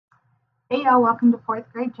Hey y'all, welcome to 4th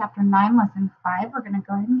grade, chapter 9, lesson 5. We're going to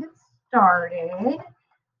go ahead and get started.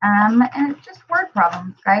 And it's just word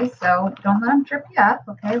problems, guys, so don't let them trip you up,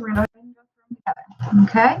 okay? We're going to go ahead and go through them together,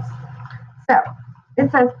 okay? So it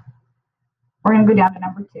says, we're going to go down to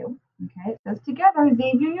number 2, okay? It says, together,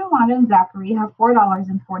 Xavier, Yolanda, and Zachary have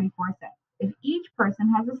 $4.44. If each person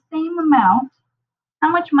has the same amount,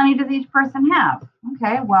 how much money does each person have?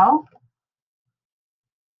 Okay, well,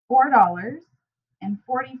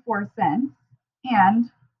 $4.44,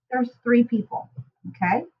 and there's 3 people,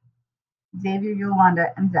 okay? Xavier,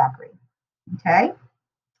 Yolanda, and Zachary, okay?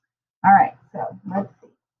 All right, so let's see,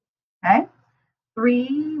 okay?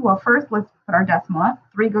 3, well, first let's put our decimal up.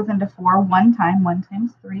 3 goes into 4 one time. 1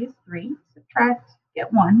 times 3 is 3. Subtract,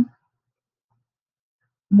 get 1.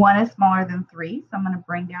 1 is smaller than 3, so I'm going to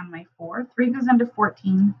bring down my 4. 3 goes into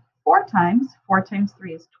 14 4 times. 4 times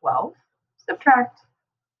 3 is 12. Subtract,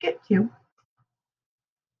 get 2.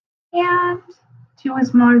 And 2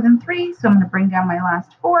 is smaller than 3, so I'm going to bring down my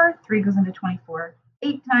last 4. 3 goes into 24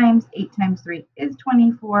 8 times. 8 times 3 is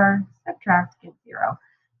 24. Subtract, get 0.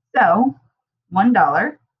 So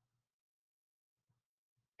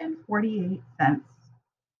 $1.48.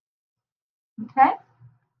 Okay?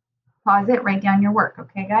 Pause it, write down your work,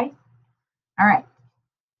 okay, guys? All right.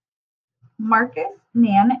 Marcus,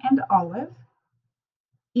 Nan, and Olive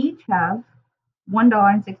each have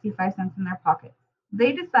 $1.65 in their pockets.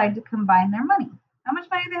 They decide to combine their money. How much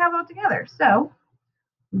money do they have altogether? So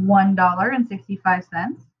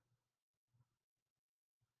 $1.65,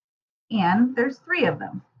 and there's 3 of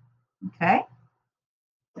them. Okay?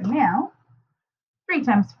 So now 3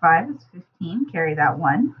 times 5 is 15, carry that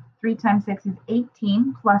 1. 3 times 6 is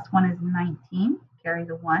 18, plus 1 is 19, carry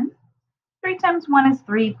the 1. 3 times 1 is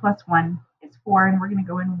 3, plus 1 is 4, and we're going to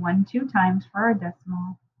go in 1 2 times for our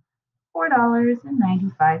decimal,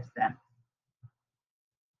 $4.95.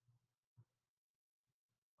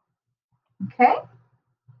 Okay?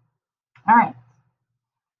 All right.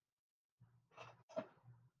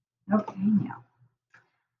 Okay, now.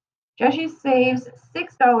 Jessie saves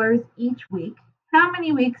 $6 each week. How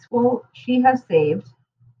many weeks will she have saved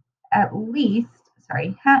at least,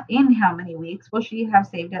 in how many weeks will she have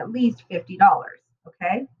saved at least $50?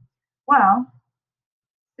 Okay? Well,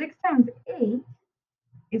 6 times 8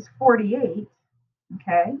 is 48,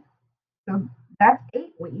 okay? So that's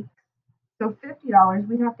 8 weeks. So $50,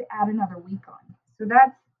 we'd have to add another week on. So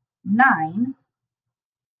that's 9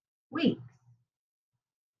 weeks.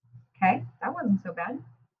 Okay, that wasn't so bad.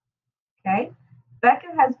 Okay,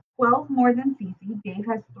 Becca has 12 more than Cece. Dave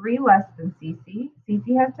has 3 less than Cece.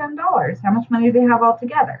 Cece has $10. How much money do they have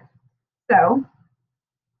altogether? So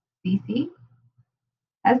Cece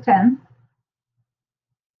has 10.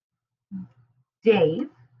 Dave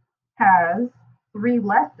has 3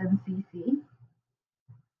 less than Cece.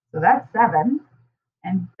 So that's 7.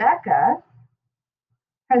 And Becca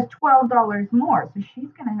has $12 more. So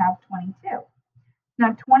she's going to have 22.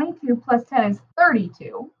 Now 22 plus 10 is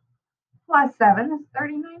 32. Plus 7 is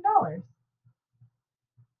 $39.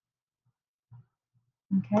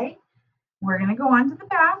 Okay, we're going to go on to the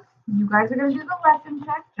back. You guys are going to do the lesson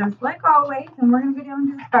check just like always, and we're going to go down and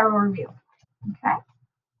do the spiral review. Okay.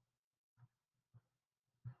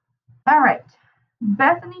 All right.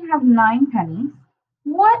 Bethany has 9 pennies.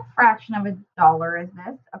 What fraction of a dollar is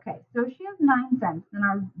this? Okay, so she has 9 cents, and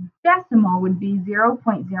our decimal would be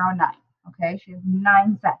 0.09. Okay, she has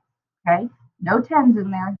 9 cents. Okay, no tens in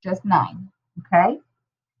there, just 9. Okay,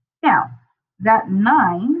 now that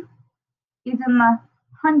 9 is in the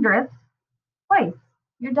 100th place.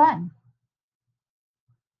 You're done.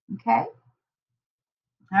 Okay,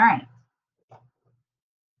 all right.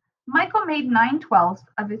 Michael made 9/12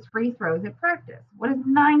 of his free throws at practice. What is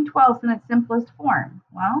 9/12 in its simplest form?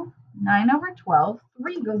 Well, 9 over 12,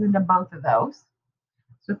 3 goes into both of those.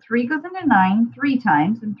 So 3 goes into 9 3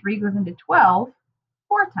 times, and 3 goes into 12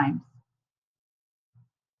 4 times.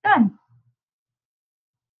 Done.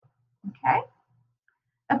 Okay?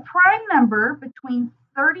 A prime number between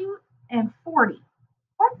 30 and 40.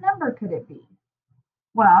 What number could it be?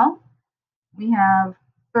 Well, we have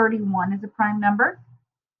 31 as a prime number.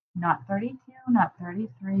 Not 32, not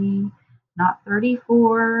 33, not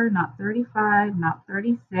 34, not 35, not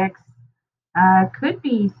 36. Could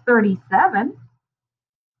be 37,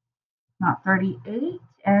 not 38,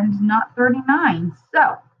 and not 39.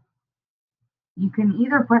 So you can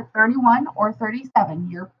either put 31 or 37,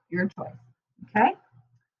 your choice. Okay?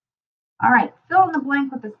 All right, fill in the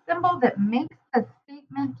blank with a symbol that makes the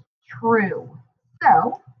statement true.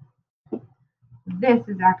 So this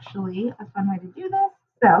is actually a fun way to do this.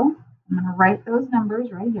 So I'm going to write those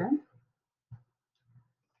numbers right here.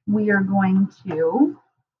 We are going to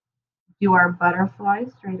do our butterfly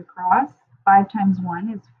straight across. 5 times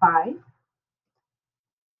 1 is 5.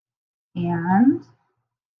 And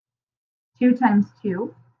 2 times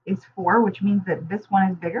 2 is 4, which means that this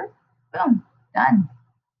one is bigger. Boom, done.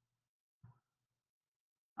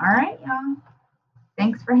 All right, y'all.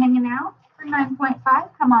 Thanks for hanging out for 9.5.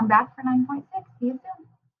 Come on back for 9.6. See you soon.